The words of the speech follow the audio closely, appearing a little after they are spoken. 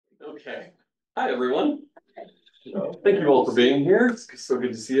Okay. Hi, everyone. Thank you all for being here. It's so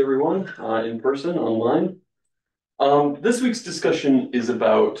good to see everyone in person, online. This week's discussion is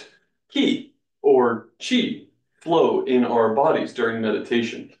about ki, or chi, flow in our bodies during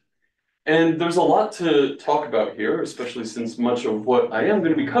meditation. And there's a lot to talk about here, especially since much of what I am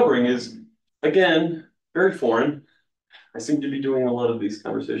going to be covering is, again, very foreign. I seem to be doing a lot of these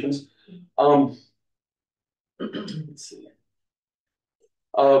conversations. Let's see.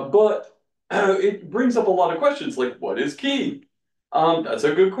 But it brings up a lot of questions like, what is ki? That's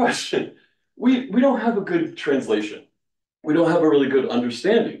a good question. We don't have a good translation. We don't have a really good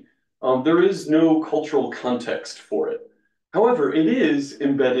understanding. There is no cultural context for it. However, it is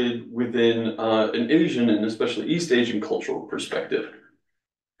embedded within an Asian and especially East Asian cultural perspective.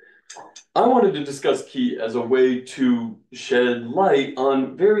 I wanted to discuss ki as a way to shed light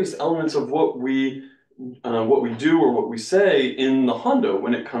on various elements of what we do or what we say in the Hondo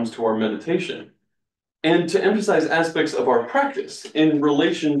when it comes to our meditation, and to emphasize aspects of our practice in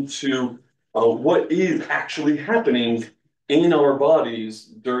relation to what is actually happening in our bodies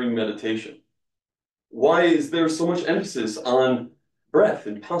during meditation. Why is there so much emphasis on breath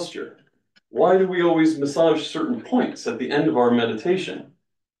and posture? Why do we always massage certain points at the end of our meditation?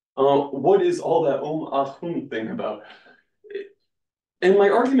 What is all that Om Ahum thing about? And my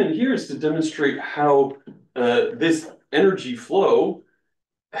argument here is to demonstrate how this energy flow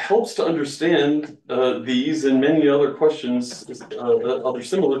helps to understand these and many other questions, other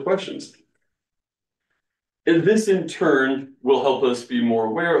similar questions. And this in turn will help us be more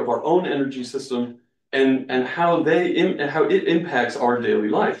aware of our own energy system and how it impacts our daily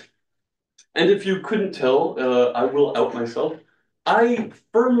life. And if you couldn't tell, I will out myself. I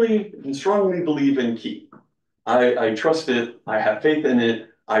firmly and strongly believe in ki. I trust it. I have faith in it.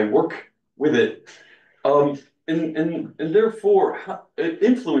 I work with it. And therefore, it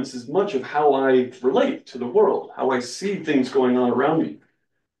influences much of how I relate to the world, how I see things going on around me.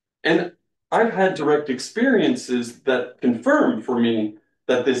 And I've had direct experiences that confirm for me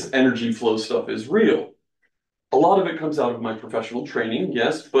that this energy flow stuff is real. A lot of it comes out of my professional training,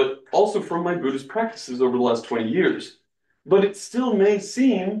 yes, but also from my Buddhist practices over the last 20 years. But it still may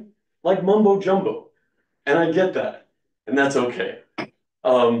seem like mumbo jumbo, and I get that, and that's okay.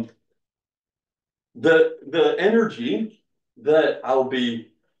 Um, the energy that uh, I'll be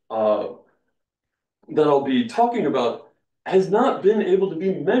talking about has not been able to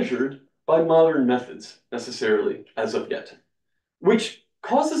be measured by modern methods necessarily as of yet, which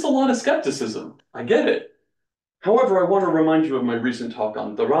causes a lot of skepticism. I get it. However, I want to remind you of my recent talk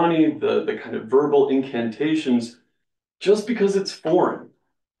on Dharani, the kind of verbal incantations, just because it's foreign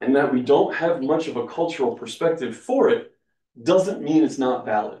and that we don't have much of a cultural perspective for it doesn't mean it's not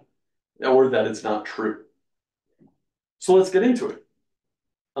valid or that it's not true. So let's get into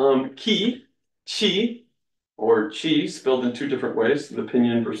it. Ki, chi, or chi, spelled in two different ways, the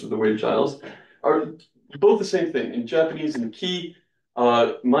pinyin versus the Wade Giles, are both the same thing. In Japanese and ki,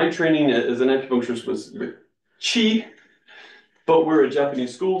 my training as an acupuncturist was with chi, but we're a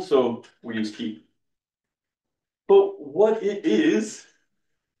Japanese school, so we use ki. But what it is,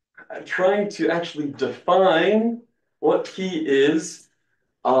 trying to actually define what ki is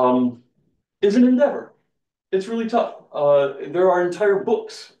an endeavor. It's really tough. There are entire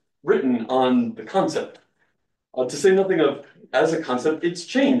books written on the concept. To say nothing of, as a concept, it's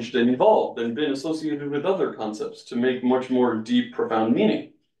changed and evolved and been associated with other concepts to make much more deep, profound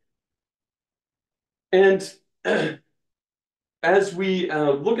meaning. And as we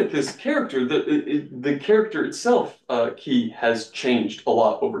look at this character, the character itself, Ki, has changed a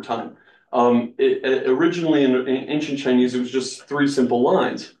lot over time. Originally in ancient Chinese, it was just three simple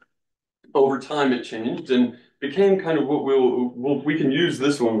lines. Over time, it changed and became kind of what we can use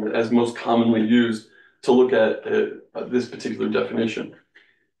this one as most commonly used to look at this particular definition.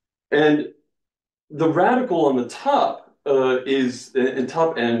 And the radical on the top is, in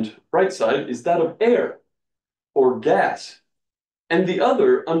top and right side, is that of air or gas. And the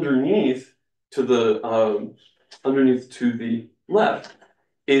other underneath to the left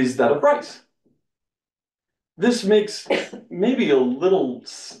is that of rice. This makes maybe a little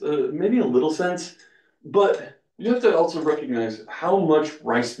sense, but you have to also recognize how much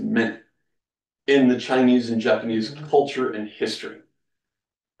rice meant in the Chinese and Japanese culture and history.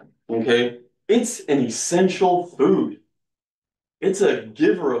 Okay? It's an essential food. It's a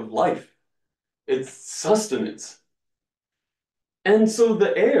giver of life. It's sustenance. And so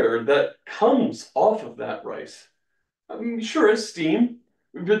the air that comes off of that rice, I mean, sure, it's steam,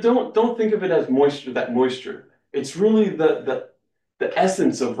 but don't think of it as moisture, that moisture. It's really the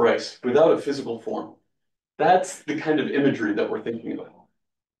essence of rice without a physical form. That's the kind of imagery that we're thinking of.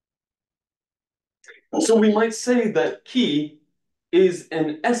 So we might say that qi is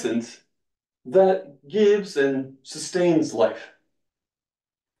an essence that gives and sustains life.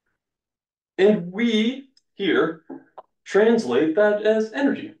 And we here translate that as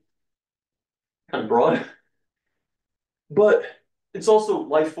energy. Kind of broad, but it's also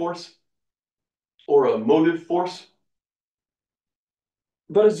life force or a motive force.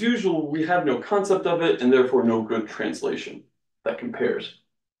 But as usual, we have no concept of it and therefore no good translation that compares.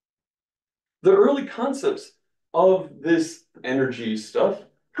 The early concepts of this energy stuff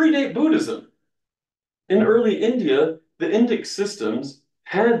predate Buddhism. In early India, the Indic systems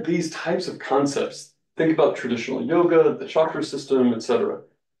had these types of concepts. Think about traditional yoga, the chakra system, etc.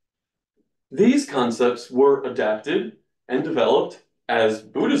 These concepts were adapted and developed as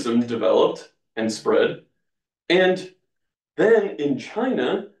Buddhism developed and spread. And then in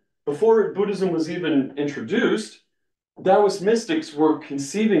China, before Buddhism was even introduced, Taoist mystics were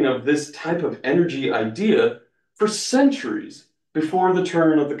conceiving of this type of energy idea for centuries before the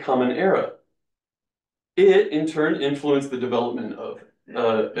turn of the Common Era. It, in turn, influenced the development of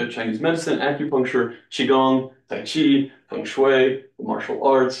Chinese medicine, acupuncture, qigong, tai chi, feng shui, martial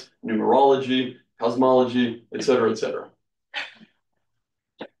arts, numerology, cosmology, etc., etc.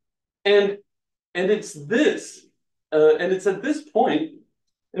 And it's at this point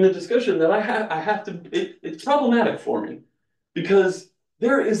in the discussion that I have to it's problematic for me because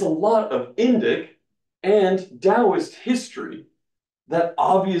there is a lot of Indic and Taoist history that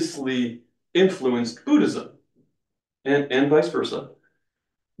obviously influenced Buddhism and vice versa.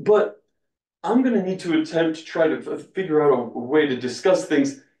 But I'm going to need to attempt to try to figure out a way to discuss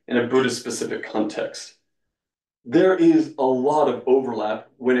things in a Buddhist specific context. There is a lot of overlap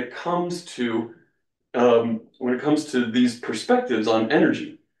when it comes to these perspectives on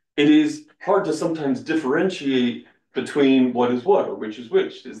energy. It is hard to sometimes differentiate between what is what or which is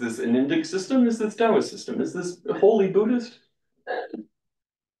which. Is this an Indic system? Is this Taoist system? Is this wholly Buddhist?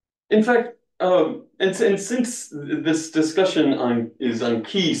 In fact, and since this discussion is on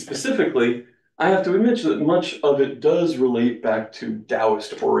qi specifically, I have to admit that much of it does relate back to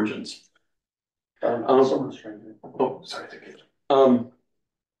Taoist origins. Someone's trying to. Oh, sorry, thank you.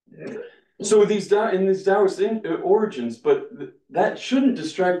 So in these Taoist origins, but that shouldn't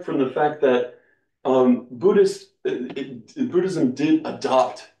distract from the fact that Buddhism did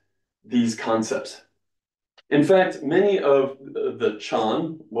adopt these concepts. In fact, many of the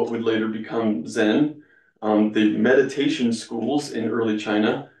Chan, what would later become Zen, the meditation schools in early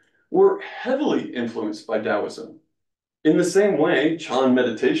China, were heavily influenced by Taoism. In the same way, Chan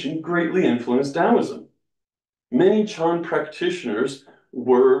meditation greatly influenced Taoism. Many Chan practitioners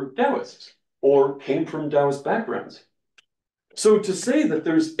were Taoists or came from Taoist backgrounds. So to say that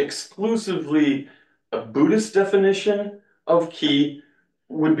there's exclusively a Buddhist definition of qi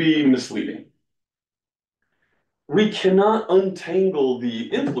would be misleading. We cannot untangle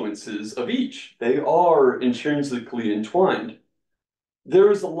the influences of each. They are intrinsically entwined.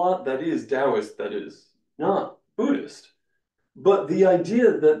 There is a lot that is Taoist that is not Buddhist. But the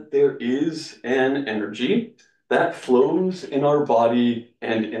idea that there is an energy that flows in our body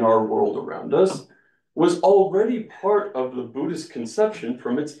and in our world around us was already part of the Buddhist conception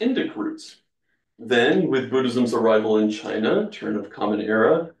from its Indic roots. Then, with Buddhism's arrival in China, turn of Common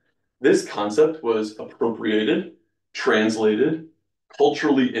Era, this concept was appropriated, translated,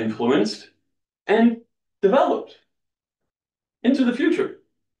 culturally influenced, and developed into the future.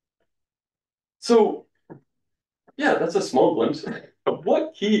 So, yeah, that's a small glimpse of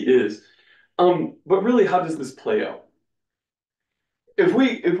what qi is. But really, how does this play out? If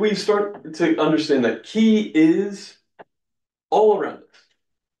we start to understand that qi is all around us,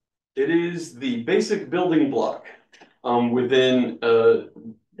 it is the basic building block within a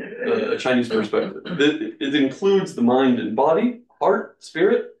Chinese perspective. It includes the mind and body, heart,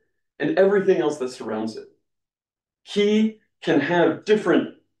 spirit, and everything else that surrounds it. Qi can have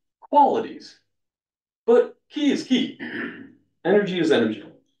different qualities, but qi is qi. Energy is energy.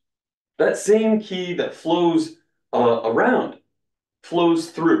 That same qi that flows around flows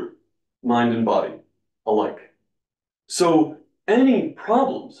through mind and body alike. So any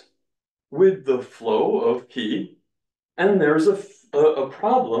problems with the flow of qi, and there's a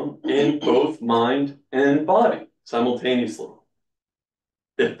problem in both mind and body simultaneously.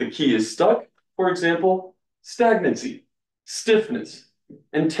 If the qi is stuck, for example, stagnancy, stiffness,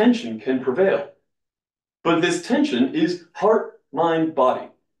 and tension can prevail. But this tension is heart, mind, body.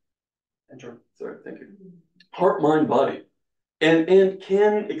 Sorry, thank you. Heart, mind, body. And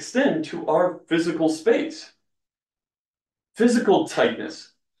can extend to our physical space. Physical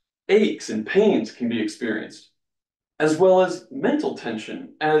tightness, aches, and pains can be experienced, as well as mental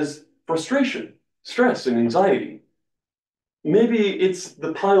tension as frustration, stress and anxiety. Maybe it's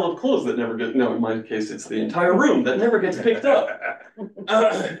the pile of clothes that never get, no, in my case, it's the entire room that never gets picked up.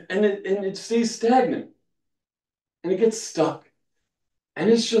 And it stays stagnant and it gets stuck. And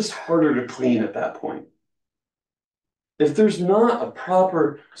it's just harder to clean at that point. If there's not a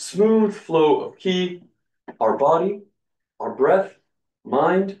proper smooth flow of ki, our body, our breath,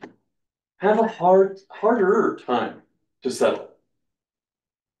 mind, have a harder time to settle.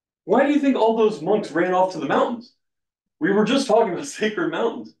 Why do you think all those monks ran off to the mountains? We were just talking about sacred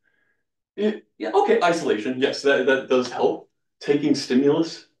mountains. Yeah, okay, isolation, yes, that does help. Taking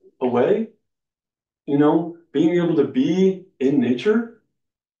stimulus away, being able to be in nature,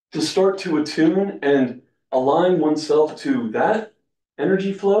 to start to attune and align oneself to that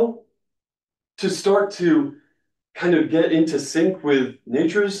energy flow, to start to kind of get into sync with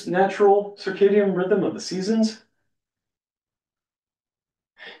nature's natural circadian rhythm of the seasons.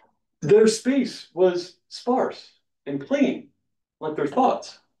 Their space was sparse and clean, like their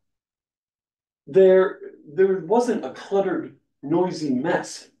thoughts. There wasn't a cluttered, noisy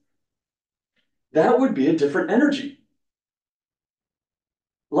mess. That would be a different energy.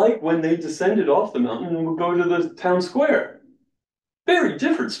 Like when they descended off the mountain and would go to the town square. Very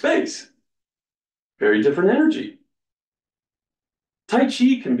different space. Very different energy. Tai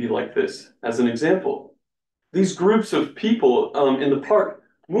Chi can be like this, as an example. These groups of people in the park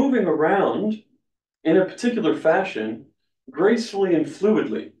moving around in a particular fashion, gracefully and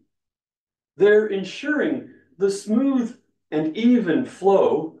fluidly. They're ensuring the smooth and even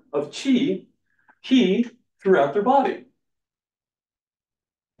flow of ki throughout their body.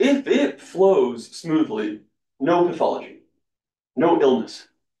 If it flows smoothly, no pathology, no illness.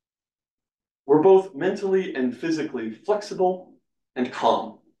 We're both mentally and physically flexible and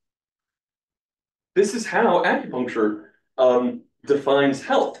calm. This is how acupuncture defines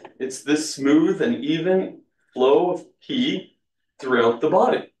health. It's this smooth and even flow of ki throughout the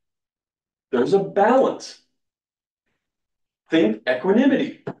body. There's a balance. Think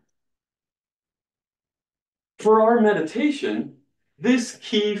equanimity. For our meditation, this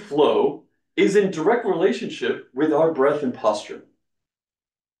ki flow is in direct relationship with our breath and posture.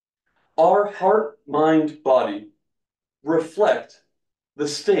 Our heart, mind, body reflect the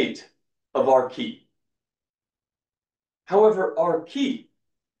state of our ki. However, our ki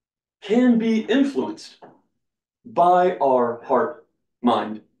can be influenced by our heart,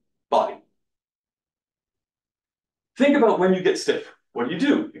 mind, body. Think about when you get stiff. What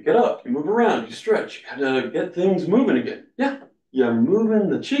do? You get up, you move around, you stretch, you gotta get things moving again. Yeah, you're moving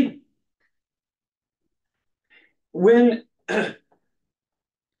the chi. When,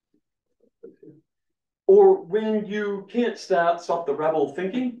 or when you can't stop the rebel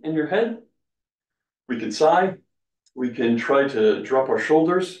thinking in your head, we can sigh, we can try to drop our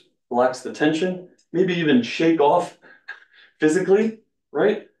shoulders, relax the tension, maybe even shake off physically,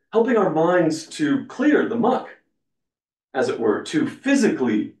 right? Helping our minds to clear the muck, as it were, to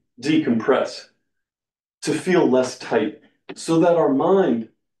physically decompress, to feel less tight, so that our mind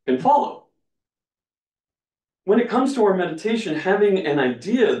can follow. When it comes to our meditation, having an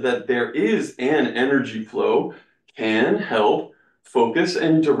idea that there is an energy flow can help focus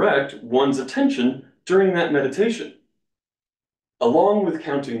and direct one's attention during that meditation. Along with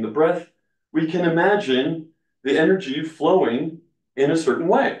counting the breath, we can imagine the energy flowing in a certain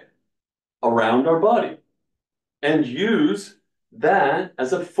way around our body and use that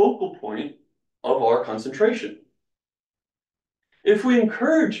as a focal point of our concentration. If we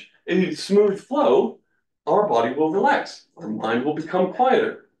encourage a smooth flow, our body will relax, our mind will become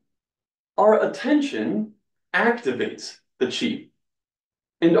quieter. Our attention activates the chi,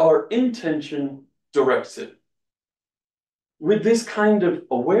 and our intention directs it. With this kind of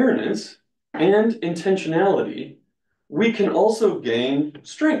awareness and intentionality, we can also gain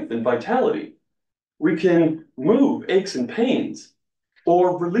strength and vitality. We can move aches and pains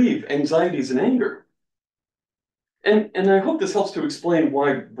or relieve anxieties and anger. And I hope this helps to explain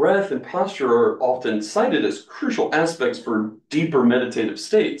why breath and posture are often cited as crucial aspects for deeper meditative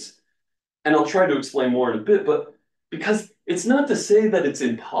states. And I'll try to explain more in a bit, but because it's not to say that it's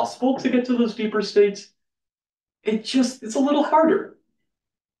impossible to get to those deeper states, it's a little harder.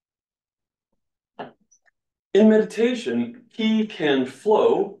 In meditation, ki can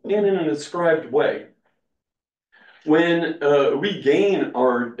flow in an ascribed way. When we gain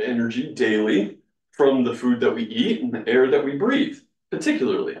our energy daily from the food that we eat and the air that we breathe,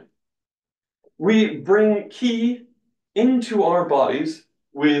 particularly, we bring ki into our bodies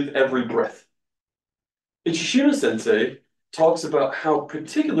with every breath. Ichishima Sensei talks about how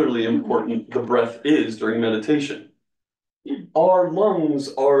particularly important the breath is during meditation. our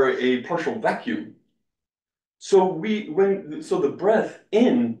lungs are a partial vacuum. So the breath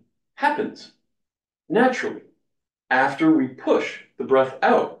in happens naturally after we push the breath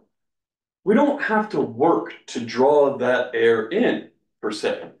out. We don't have to work to draw that air in, per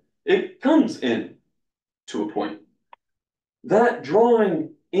se. It comes in to a point. That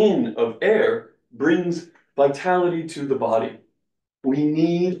drawing in of air brings vitality to the body. We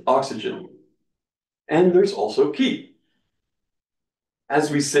need oxygen. And there's also ki. As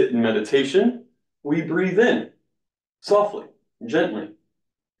we sit in meditation, we breathe in softly, gently.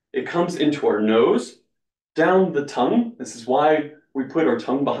 It comes into our nose, down the tongue. This is why we put our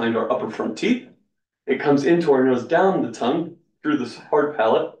tongue behind our upper front teeth. It comes into our nose, down the tongue, through this hard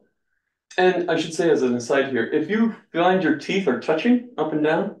palate. And I should say as an aside here, if you find your teeth are touching up and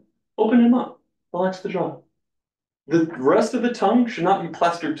down, open them up. Relax the jaw. The rest of the tongue should not be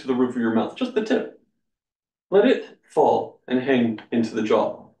plastered to the roof of your mouth, just the tip. Let it fall and hang into the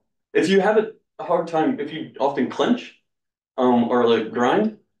jaw. If you have a hard time, if you often clench or like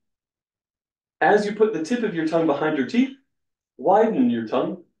grind, as you put the tip of your tongue behind your teeth, widen your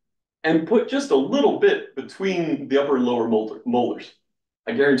tongue and put just a little bit between the upper and lower molars.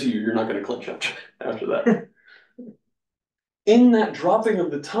 I guarantee you're not going to clench after that. In that dropping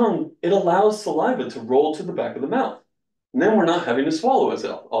of the tongue, it allows saliva to roll to the back of the mouth. And then we're not having to swallow as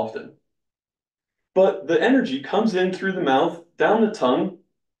often. But the energy comes in through the mouth, down the tongue,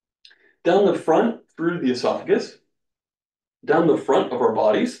 down the front through the esophagus, down the front of our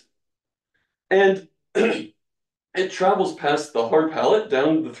bodies, and it travels past the hard palate,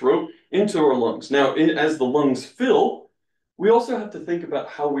 down the throat, into our lungs. Now, as the lungs fill, we also have to think about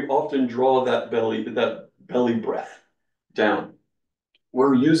how we often draw that belly breath down.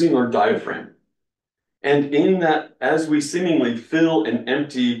 We're using our diaphragm. And in that, as we seemingly fill and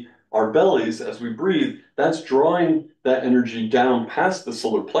empty our bellies as we breathe, that's drawing that energy down past the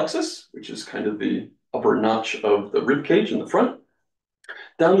solar plexus, which is kind of the upper notch of the rib cage in the front,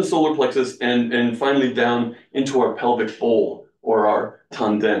 down the solar plexus, and finally down into our pelvic bowl or our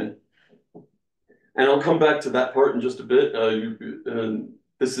tanden. And I'll come back to that part in just a bit.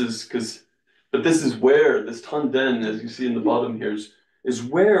 This is where this tanden, as you see in the bottom here, is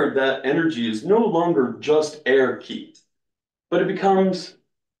where that energy is no longer just air ki, but it becomes,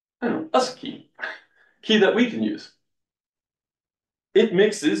 I don't know, us ki that we can use. It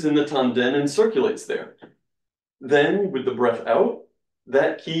mixes in the tanden and circulates there. Then, with the breath out,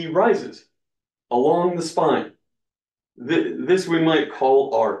 that ki rises along the spine. This we might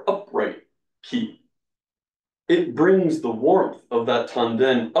call our upright ki. It brings the warmth of that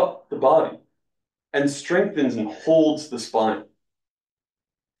tanden up the body and strengthens and holds the spine.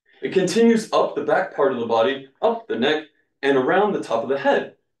 It continues up the back part of the body, up the neck, and around the top of the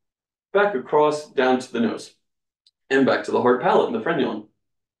head, back across, down to the nose, and back to the hard palate and the frenulum.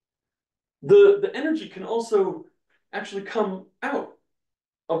 The energy can also actually come out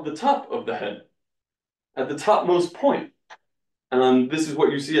of the top of the head, at the topmost point. This is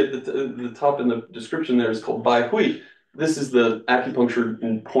what you see at the top in the description there is called Bai Hui. This is the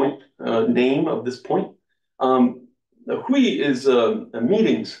acupuncture point name of this point. The Hui is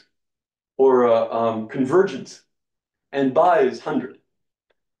meetings or convergence, and Bai is 100.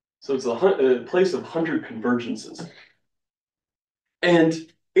 So it's a place of 100 convergences. And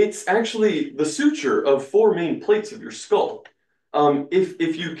it's actually the suture of 4 main plates of your skull.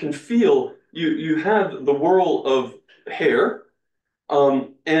 If you can feel, you have the whorl of hair,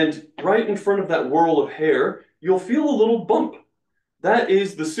 and right in front of that whorl of hair, you'll feel a little bump. That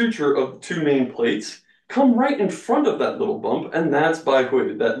is the suture of 2 main plates. Come right in front of that little bump, and that's Bai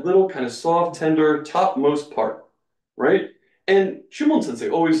Hui, that little kind of soft, tender, topmost part, right? And Shumon Sensei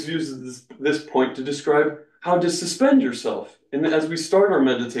always uses this point to describe how to suspend yourself. And as we start our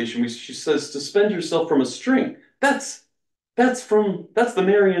meditation, she says, suspend yourself from a string. That's the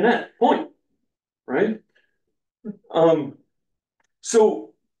marionette point, right?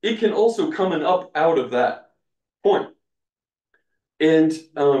 So it can also come up out of that point. And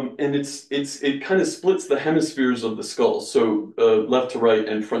it kind of splits the hemispheres of the skull, so left to right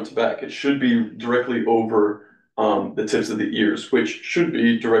and front to back. It should be directly over the tips of the ears, which should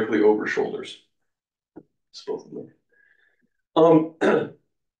be directly over shoulders, supposedly.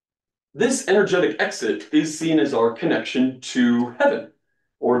 This energetic exit is seen as our connection to heaven,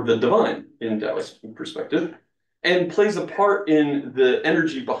 or the divine in Taoist perspective, and plays a part in the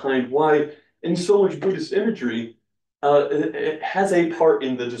energy behind why, in so much Buddhist imagery, it has a part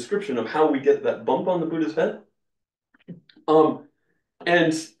in the description of how we get that bump on the Buddha's head.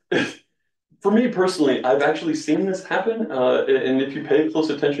 And for me personally, I've actually seen this happen, and if you pay close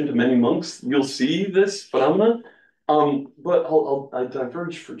attention to many monks, you'll see this phenomena. But I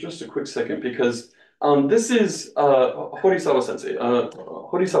diverge for just a quick second because this is Horisawa Sensei,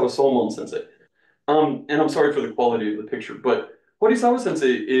 Horisawa Solomon Sensei. And I'm sorry for the quality of the picture, but Horisawa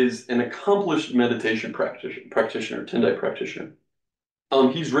Sensei is an accomplished meditation practitioner, Tendai practitioner.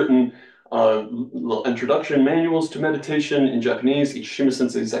 He's written little introduction manuals to meditation in Japanese. Ishima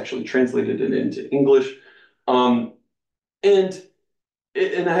Sensei has actually translated it into English. Um, and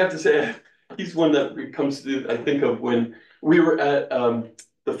and I have to say, he's one that comes to, I think of when we were at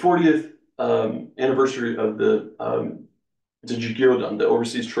the 40th anniversary of the Jigyodan, the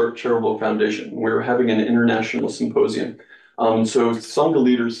Overseas Charitable Foundation. We were having an international symposium. So Sangha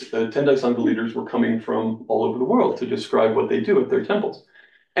leaders, Tendai Sangha leaders were coming from all over the world to describe what they do at their temples.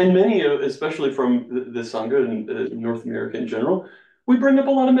 And many, especially from the Sangha and North America in general, we bring up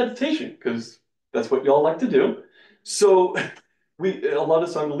a lot of meditation because that's what y'all like to do. So a lot of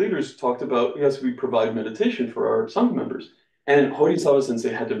Sangha leaders talked about, yes, we provide meditation for our Sangha members. And Horisawa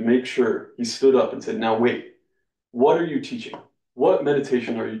Sensei had to make sure he stood up and said, now wait, what are you teaching? What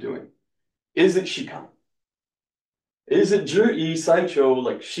meditation are you doing? Is it Shikan? Is it Ju-I Saicho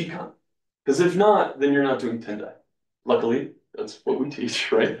like Shikan? Because if not, then you're not doing Tendai. Luckily, that's what we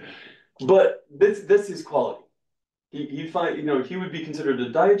teach, right? But this is quality. He find he would be considered a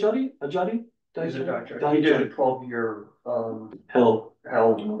Dayajari? A Jari? He's a doctor. He did a 12-year hell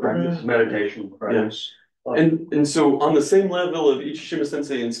practice, meditation practice. Yeah. And so on the same level of Ichishima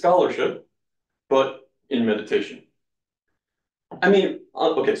Sensei in scholarship, but in meditation. I mean,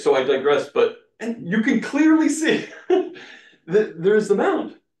 okay, so I digress, but and you can clearly see that there's the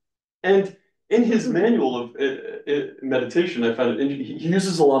mound. And in his manual of meditation, I found he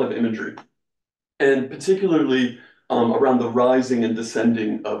uses a lot of imagery, and particularly around the rising and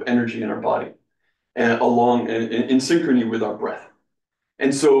descending of energy in our body, and along in synchrony with our breath.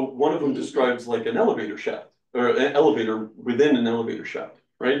 And so one of them describes like an elevator shaft, or an elevator within an elevator shaft,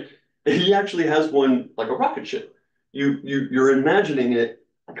 right? He actually has one like a rocket ship. You're imagining it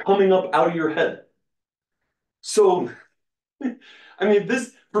coming up out of your head. So, I mean,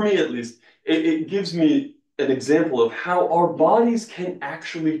 this, for me at least, it gives me an example of how our bodies can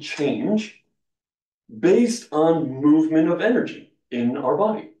actually change based on movement of energy in our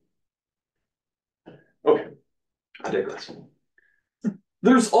body. Okay, I digress.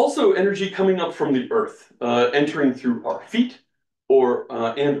 There's also energy coming up from the earth, entering through our feet, or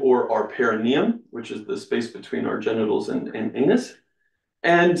our perineum, which is the space between our genitals and anus.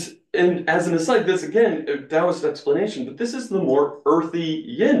 And as an aside, this again, a Taoist explanation, but this is the more earthy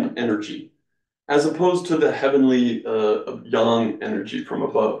yin energy, as opposed to the heavenly yang energy from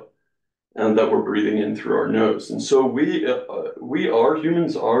above, and that we're breathing in through our nose. And so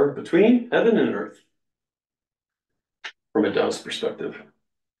humans are between heaven and earth, from a Taoist perspective.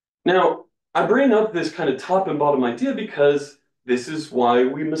 Now, I bring up this kind of top and bottom idea because this is why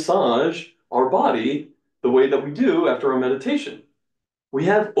we massage our body the way that we do after our meditation. We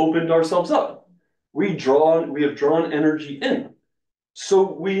have opened ourselves up. We have drawn energy in.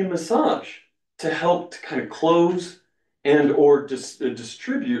 So we massage to help to kind of close and or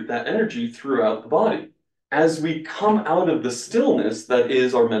distribute that energy throughout the body. As we come out of the stillness that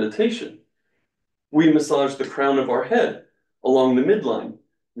is our meditation, we massage the crown of our head along the midline,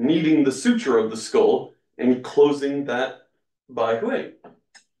 kneading the suture of the skull and closing that by hui.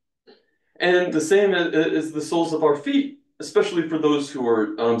 And the same as the soles of our feet, especially for those who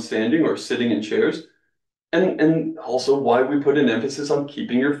are standing or sitting in chairs. And also why we put an emphasis on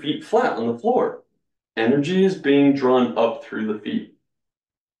keeping your feet flat on the floor. Energy is being drawn up through the feet.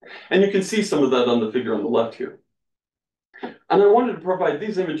 And you can see some of that on the figure on the left here. And I wanted to provide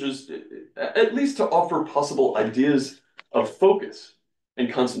these images at least to offer possible ideas of focus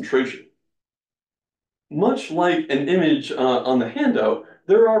and concentration. Much like an image on the handout,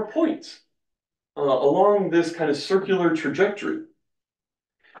 there are points along this kind of circular trajectory.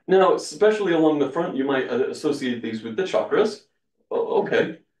 Now, especially along the front, you might associate these with the chakras.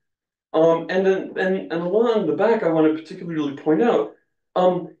 Okay. And along the back, I want to particularly point out,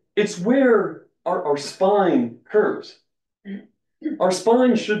 it's where our spine curves. Our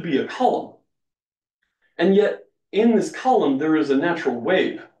spine should be a column. And yet, in this column, there is a natural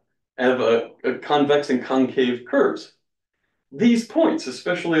wave of a convex and concave curves. These points,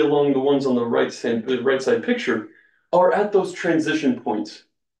 especially along the ones on the right side picture, are at those transition points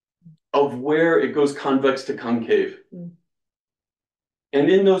of where it goes convex to concave. And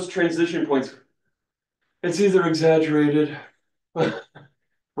in those transition points, it's either exaggerated,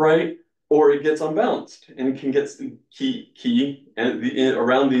 right? Or it gets unbalanced and it can get key and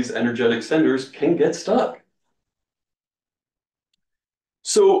around these energetic centers can get stuck.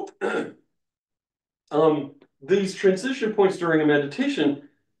 So these transition points during a meditation,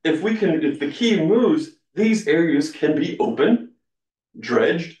 if the ki moves, these areas can be open,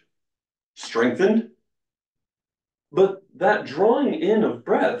 dredged, strengthened. But that drawing in of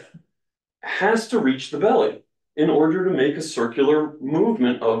breath has to reach the belly in order to make a circular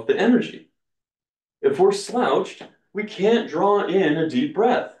movement of the energy. If we're slouched, we can't draw in a deep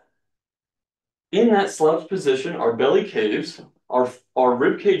breath. In that slouched position, our belly caves, our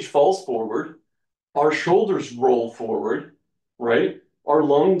rib cage falls forward, our shoulders roll forward, right? Our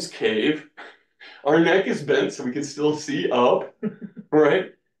lungs cave, our neck is bent so we can still see up,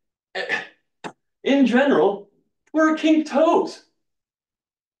 right? In general, we're kinked toes.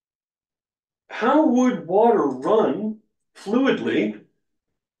 How would water run fluidly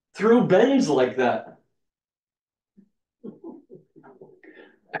through bends like that?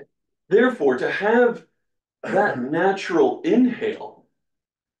 Therefore, to have that natural inhale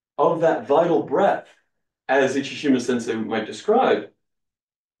of that vital breath, as Ichishima Sensei might describe,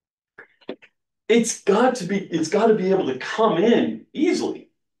 it's got to be able to come in easily.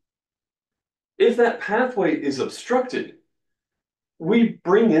 If that pathway is obstructed, we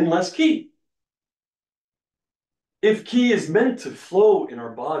bring in less ki. If ki is meant to flow in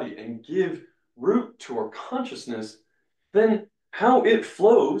our body and give root to our consciousness, then how it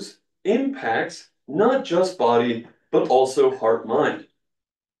flows impacts not just body, but also heart mind.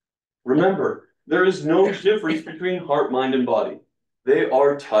 Remember, there is no difference between heart, mind, and body. They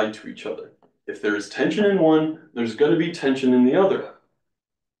are tied to each other. If there is tension in one, there's going to be tension in the other.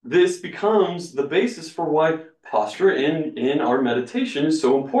 This becomes the basis for why posture in our meditation is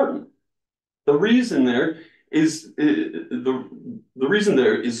so important. The reason there is the reason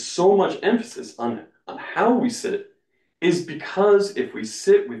there is so much emphasis on how we sit is because if we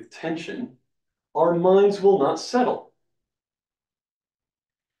sit with tension, our minds will not settle.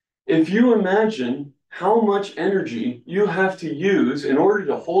 If you imagine how much energy you have to use in order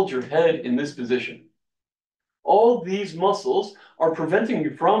to hold your head in this position, all these muscles are preventing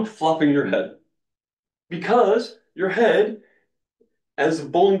you from flopping your head because your head, as a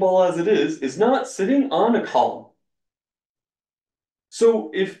bowling ball as it is not sitting on a column. So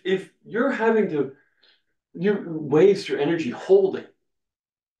if you're having to you waste your energy holding,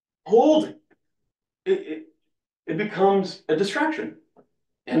 it, it becomes a distraction.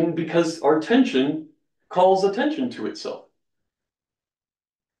 And because our tension calls attention to itself.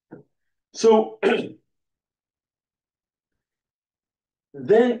 So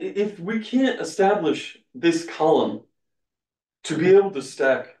then if we can't establish this column to be able to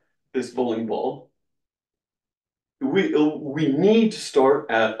stack this bowling ball, we need to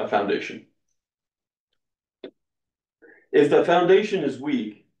start at a foundation. If the foundation is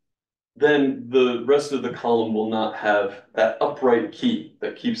weak, then the rest of the column will not have that upright ki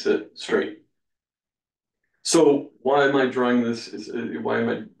that keeps it straight. So why am I drawing this? Why am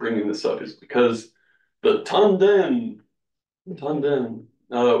I bringing this up? Is because the Tanden.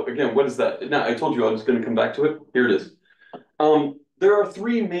 Again, what is that? Now, I told you I was going to come back to it. Here it is. There are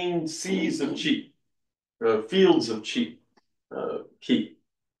three main seas of chi, fields of chi, ki,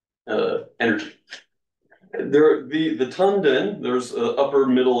 energy. The tanden, there's upper,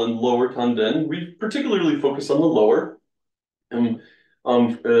 middle, and lower tanden. We particularly focus on the lower,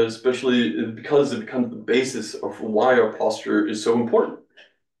 especially because it becomes the basis of why our posture is so important.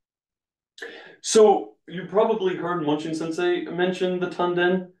 So you probably heard Monchin Sensei mention the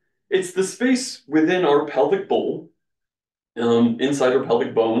tanden. It's the space within our pelvic bowl, inside our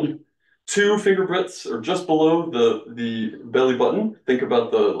pelvic bone, 2 finger breadths or just below the belly button. Think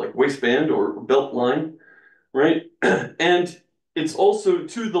about the like waistband or belt line, right? And it's also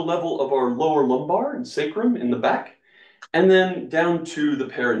to the level of our lower lumbar and sacrum in the back, and then down to the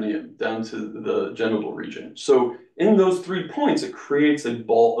perineum, down to the genital region. So in those 3 points, it creates a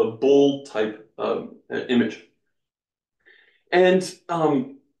bowl type image. And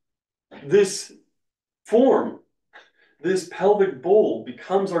this form, this pelvic bowl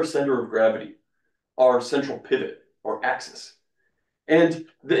becomes our center of gravity, our central pivot, or axis. And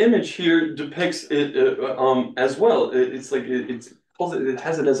the image here depicts it as well. It's like it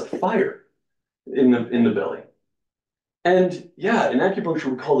has it as a fire in the belly. And yeah, in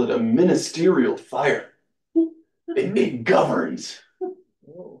acupuncture we call it a ministerial fire. It governs,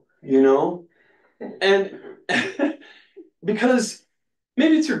 you know? And because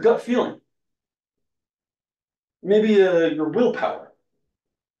maybe it's your gut feeling, maybe your willpower,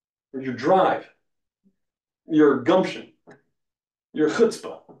 or your drive, your gumption, your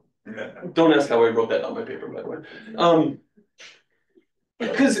chutzpah. Don't ask how I wrote that on my paper, by the way.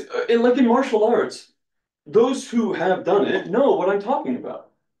 Because like in martial arts, those who have done it know what I'm talking about.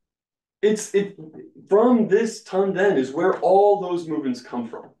 it from this tanden is where all those movements come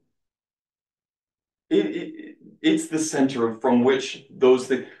from. It's the center from which those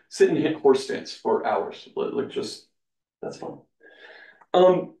things sit and hit horse stance for hours. Like just that's fun.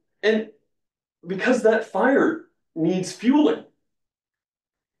 And because that fire needs fueling.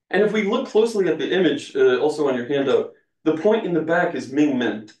 And if we look closely at the image, also on your handout, the point in the back is Ming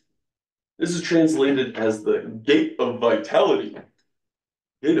Men. This is translated as the gate of vitality,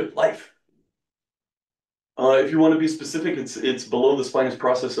 gate of life. If you want to be specific, it's below the spinous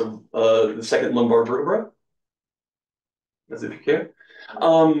process of the second lumbar vertebra, as if you care.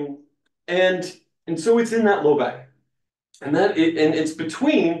 And so it's in that low back, and it's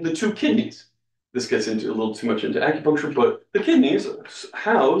between the two kidneys. This gets into a little too much into acupuncture, but the kidneys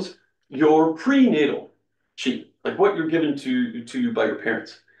house your prenatal chi, like what you're given to you by your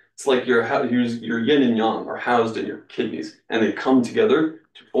parents. It's like your yin and yang are housed in your kidneys, and they come together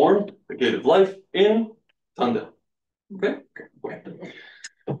to form the gate of life in Tanda. Okay? Okay.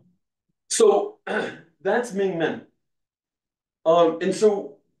 So that's Ming Men. And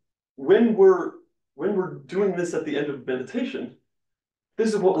so when we're doing this at the end of meditation,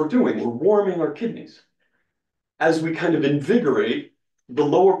 this is what we're doing. We're warming our kidneys as we kind of invigorate the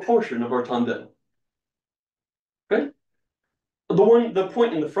lower portion of our tanden. Okay? The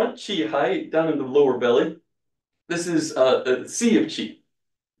point in the front, chi hai, down in the lower belly, this is a sea of chi.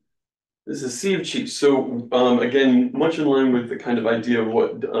 This is sea of chi. So again, much in line with the kind of idea of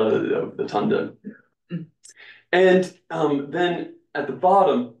what of the tanden. And then at the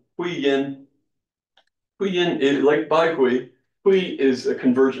bottom, hui yin. Hui yin is like bai hui. Hui is a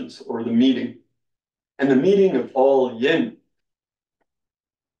convergence or the meeting, and the meeting of all yin.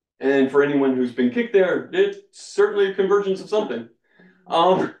 And for anyone who's been kicked there, it's certainly a convergence of something.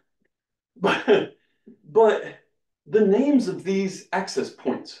 But the names of these access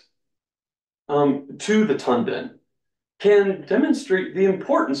points to the tanden can demonstrate the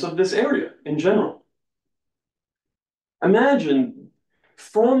importance of this area in general. Imagine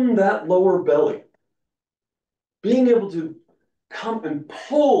from that lower belly being able to come and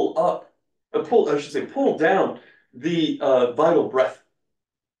pull down the vital breath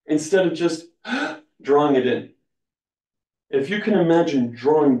instead of just drawing it in. If you can imagine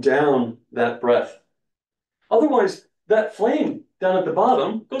drawing down that breath, otherwise that flame down at the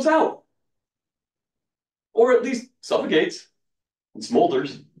bottom goes out, or at least suffocates and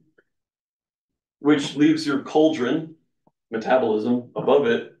smolders, which leaves your cauldron metabolism above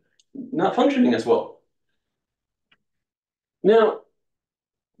it not functioning as well. Now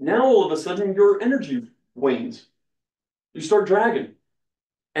all of a sudden your energy wanes. You start dragging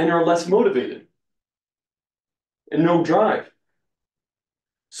and are less motivated and no drive.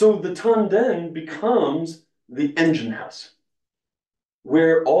 So the tanden becomes the engine house,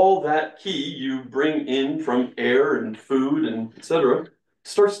 where all that ki you bring in from air and food and etc.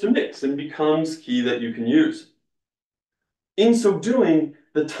 starts to mix and becomes ki that you can use. In so doing,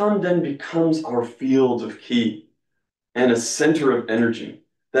 the tanden becomes our field of ki and a center of energy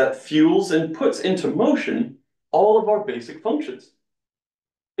that fuels and puts into motion all of our basic functions.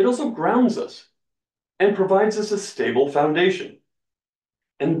 It also grounds us and provides us a stable foundation.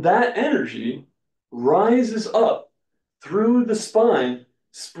 And that energy rises up through the spine,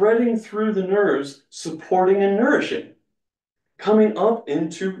 spreading through the nerves, supporting and nourishing, coming up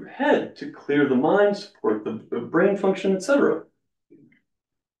into head to clear the mind, support the brain function, etc.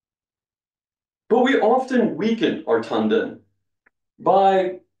 But we often weaken our tanden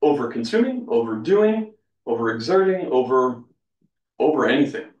by over-consuming, overdoing, overexerting, over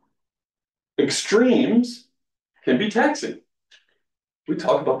anything. Extremes can be taxing. We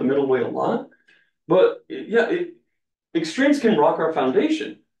talk about the middle way a lot, but yeah, extremes can rock our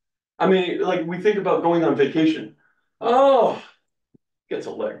foundation. I mean, like we think about going on vacation. Oh, get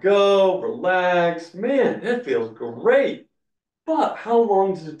to let go, relax. Man, that feels great. But how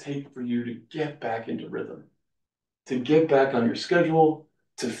long does it take for you to get back into rhythm? To get back on your schedule,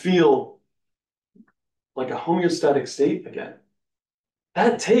 to feel like a homeostatic state again?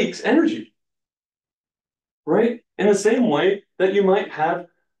 That takes energy, right? In the same way that you might have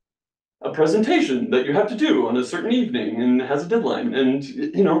a presentation that you have to do on a certain evening and has a deadline, and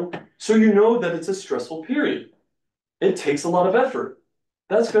so you know that it's a stressful period. It takes a lot of effort.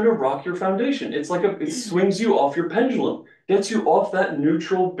 That's going to rock your foundation. It's like it swings you off your pendulum, gets you off that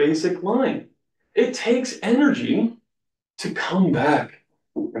neutral basic line. It takes energy to come back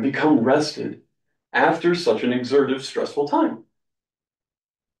and become rested after such an exertive, stressful time.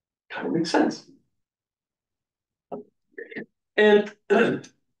 Kind of makes sense. And let's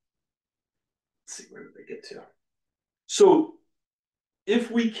see, where did they get to? So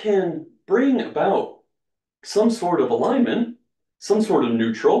if we can bring about some sort of alignment, some sort of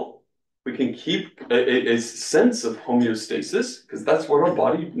neutral, we can keep a sense of homeostasis, because that's what our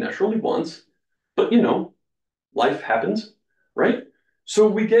body naturally wants. But life happens, right? So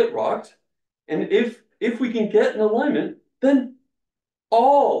we get rocked, and if we can get an alignment, then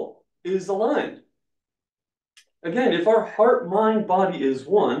all is aligned. Again, if our heart, mind, body is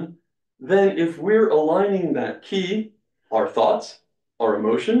one, then if we're aligning that key, our thoughts, our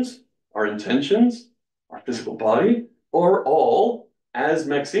emotions, our intentions, our physical body are all, as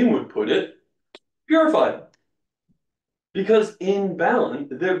Maxime would put it, purified. Because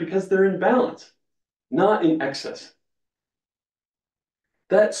they're in balance, not in excess.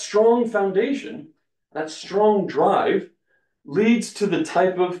 That strong foundation, that strong drive, leads to the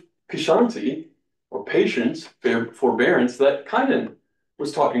type of kshanti, or patience, forbearance, that Kaiden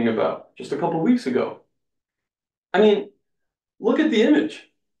was talking about just a couple of weeks ago. I mean, look at the image.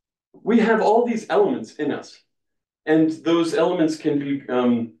 We have all these elements in us, and those elements can be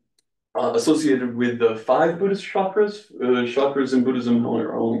associated with the five Buddhist chakras. Chakras in Buddhism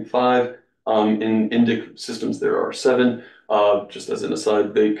are only five. In Indic systems, there are seven. Just as an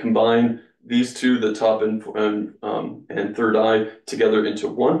aside, they combine these two, the top and third eye, together into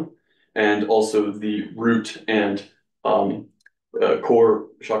one, and also the root and core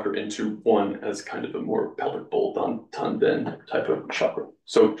chakra into one as kind of a more palatable Tanden type of chakra.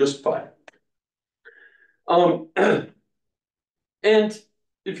 So just five. And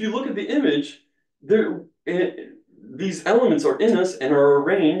if you look at the image, these elements are in us and are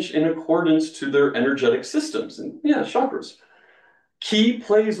arranged in accordance to their energetic systems. And yeah, chakras. Ki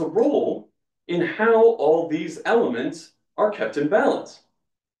plays a role in how all these elements are kept in balance.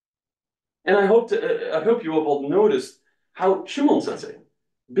 And I hope you have all noticed how Shimon Sensei,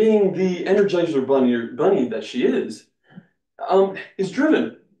 being the Energizer bunny that she is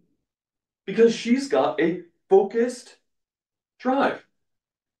driven because she's got a focused drive.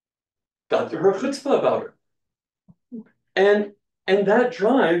 Got her chutzpah about her. And that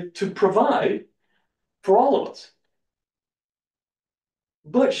drive to provide for all of us.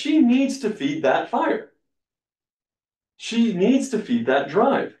 But she needs to feed that fire. She needs to feed that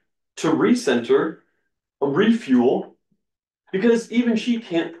drive to recenter, refuel, because even she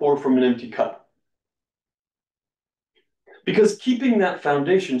can't pour from an empty cup. Because keeping that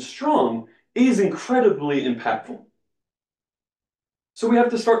foundation strong is incredibly impactful. So we have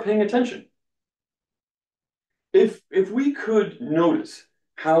to start paying attention. If we could notice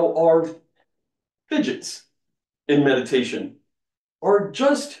how our fidgets in meditation are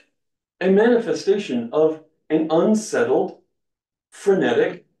just a manifestation of an unsettled,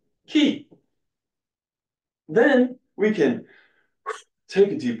 frenetic ki, then we can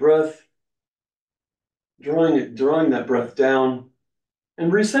take a deep breath, drawing that breath down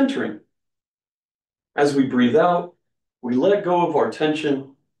and recentering. As we breathe out, we let go of our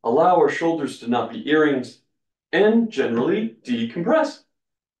tension, allow our shoulders to not be earrings, and generally decompress.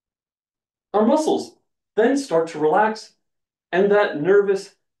 Our muscles then start to relax, and that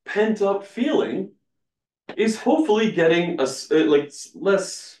nervous, pent-up feeling is hopefully getting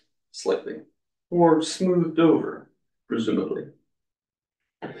less, slightly, or smoothed over, presumably.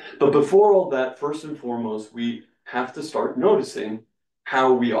 But before all that, first and foremost, we have to start noticing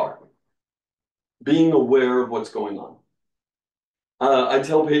how we are, being aware of what's going on. I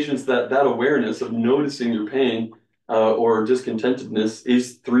tell patients that awareness of noticing your pain or discontentedness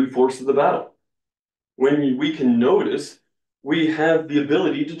is 3/4 of the battle. When we can notice, we have the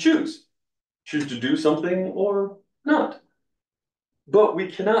ability to choose to do something or not. But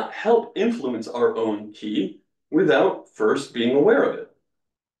we cannot help influence our own ki without first being aware of it.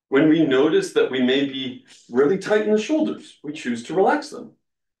 When we notice that we may be really tight in the shoulders, we choose to relax them.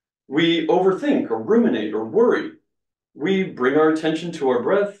 We overthink or ruminate or worry. We bring our attention to our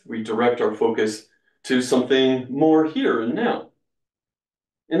breath. We direct our focus to something more here and now.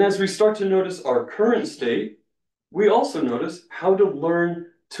 And as we start to notice our current state, we also notice how to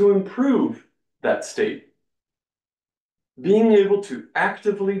learn to improve that state. Being able to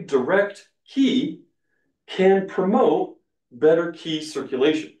actively direct ki can promote better ki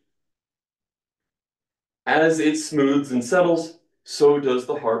circulation. As it smooths and settles, so does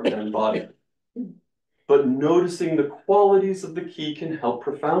the heart and body. But noticing the qualities of the ki can help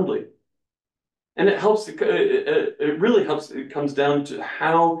profoundly. And it helps, it really helps, it comes down to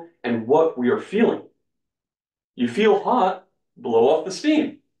how and what we are feeling. You feel hot, blow off the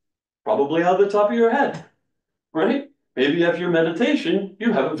steam, probably out of the top of your head, right? Maybe after your meditation,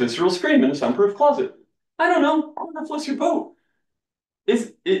 you have a visceral scream in a soundproof closet. I don't know, I want to float your boat.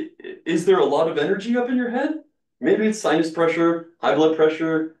 Is there a lot of energy up in your head? Maybe it's sinus pressure, high blood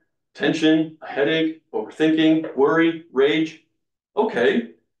pressure, tension, a headache, overthinking, worry, rage.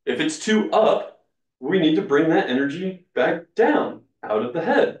 Okay, if it's too up, we need to bring that energy back down out of the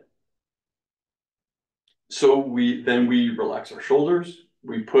head. So we relax our shoulders,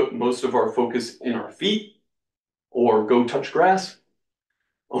 we put most of our focus in our feet, or go touch grass,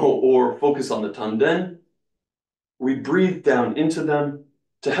 or focus on the tanden. We breathe down into them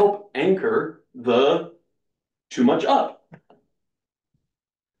to help anchor the too much up.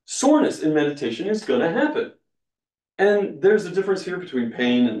 Soreness in meditation is going to happen. And there's a difference here between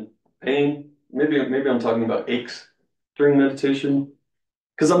pain and pain. Maybe I'm talking about aches during meditation,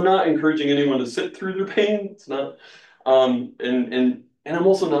 because I'm not encouraging anyone to sit through their pain. It's not, and I'm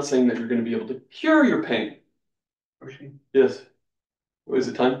also not saying that you're going to be able to cure your pain. Yes. Is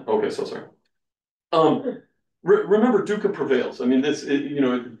it time? Okay, so sorry. Remember, dukkha prevails. I mean,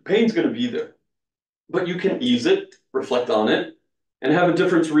 pain's going to be there, but you can ease it, reflect on it, and have a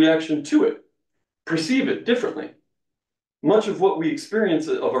different reaction to it. Perceive it differently. Much of what we experience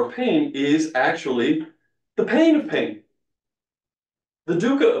of our pain is actually the pain of pain, the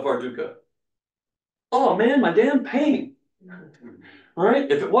dukkha of our dukkha. Oh man, my damn pain. All right?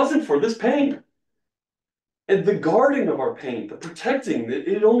 If it wasn't for this pain, and the guarding of our pain, the protecting,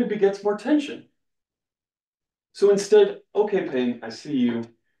 it only begets more tension. So instead, okay, pain, I see you.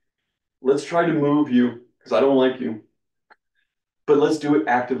 Let's try to move you, because I don't like you. But let's do it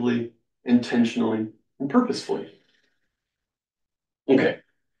actively, intentionally, and purposefully. Okay.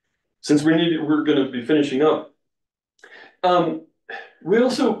 Since we're going to be finishing up, we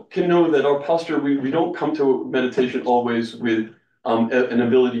also can know that our posture, we don't come to meditation always with an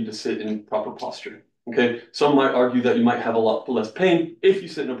ability to sit in proper posture. Okay, some might argue that you might have a lot less pain if you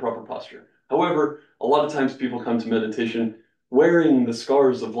sit in a proper posture. However, a lot of times people come to meditation wearing the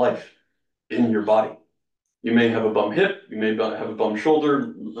scars of life in your body. You may have a bum hip, you may have a bum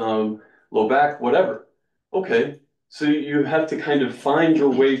shoulder, low back, whatever. Okay, so you have to kind of find your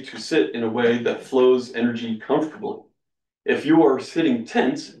way to sit in a way that flows energy comfortably. If you are sitting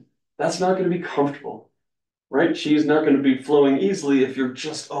tense, that's not going to be comfortable, right? She's not going to be flowing easily if you're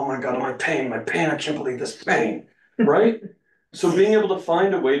just, oh my God, my pain, I can't believe this pain, right? So being able to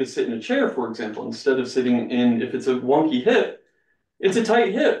find a way to sit in a chair, for example, instead of sitting in, if it's a wonky hip, it's a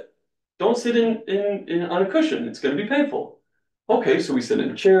tight hip. Don't sit in on a cushion. It's going to be painful. Okay, so we sit in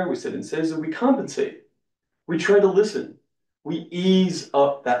a chair, we sit in seiza, we compensate. We try to listen. We ease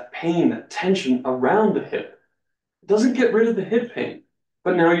up that pain, that tension around the hip. It doesn't get rid of the hip pain,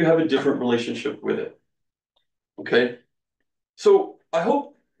 but now you have a different relationship with it. Okay? So I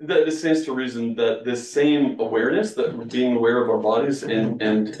hope that it stands to reason that this same awareness, that we're being aware of our bodies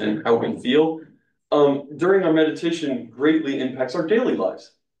and how we feel, during our meditation greatly impacts our daily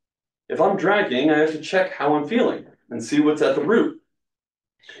lives. If I'm dragging, I have to check how I'm feeling and see what's at the root.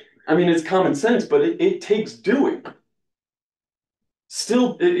 I mean, it's common sense, but it takes doing.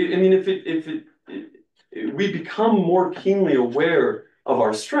 Still, I mean, if we become more keenly aware of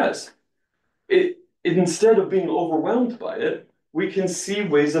our stress, instead of being overwhelmed by it, we can see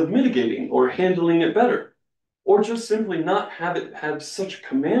ways of mitigating or handling it better, or just simply not have it have such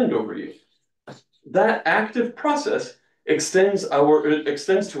command over you. That active process extends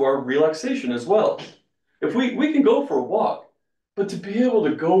to our relaxation as well. If we can go for a walk, but to be able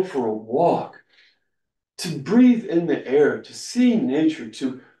to go for a walk, to breathe in the air, to see nature,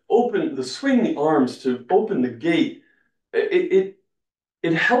 to swing the arms, to open the gate, it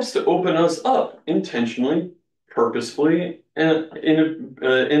helps to open us up intentionally, purposefully,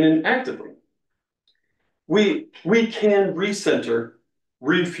 and actively. We can recenter,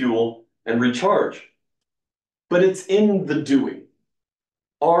 refuel, and recharge, but it's in the doing.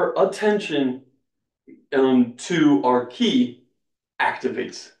 Our attention to our key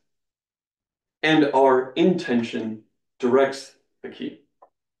activates, and our intention directs the key.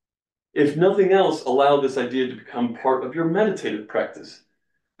 If nothing else, allow this idea to become part of your meditative practice.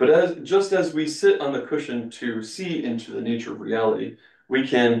 But just as we sit on the cushion to see into the nature of reality, we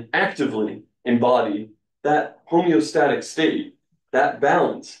can actively embody that homeostatic state, that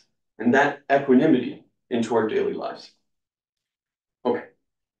balance, and that equanimity into our daily lives. Okay,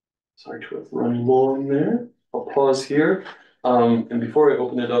 sorry to have run long there. I'll pause here. And before I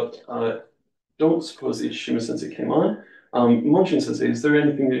open it up, don't suppose the Ishima Sensei came on. Monchin Sensei, is there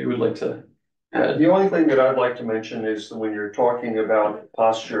anything that you would like to add? The only thing that I'd like to mention is that when you're talking about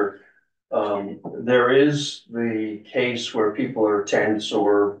posture, there is the case where people are tense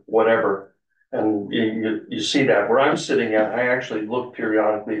or whatever, and you see that. Where I'm sitting at, I actually look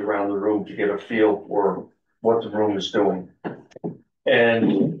periodically around the room to get a feel for what the room is doing.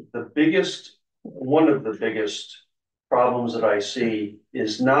 And the biggest one of the biggest problems that I see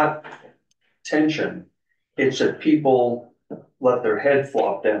is not tension. It's that people let their head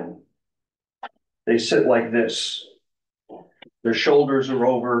flop down. They sit like this. Their shoulders are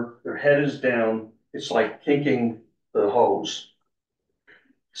over, their head is down. It's like kinking the hose.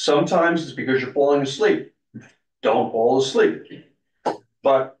 Sometimes it's because you're falling asleep. Don't fall asleep.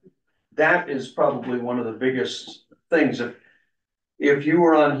 But that is probably one of the biggest things. If you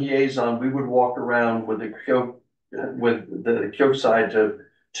were on Hiazon, we would walk around with the kyoke side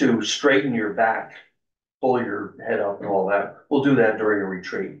to straighten your back, pull your head up and all that. We'll do that during a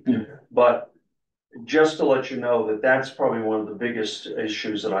retreat. But just to let you know that that's probably one of the biggest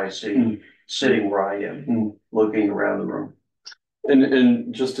issues that I see sitting where I am, looking around the room.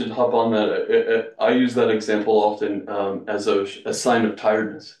 And just to hop on that, I use that example often as a sign of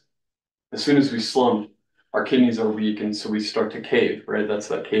tiredness. As soon as we slump, our kidneys are weak, and so we start to cave, right? That's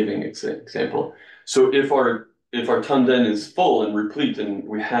that caving example. So if our tanden is full and replete, and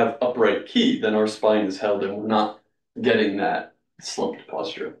we have upright ki, then our spine is held, and we're not getting that slumped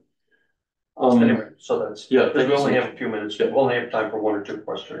posture. Anyway, so that's yeah. because we only have a few minutes. Yeah. We only have time for one or two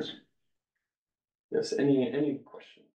questions. Yes. Any questions?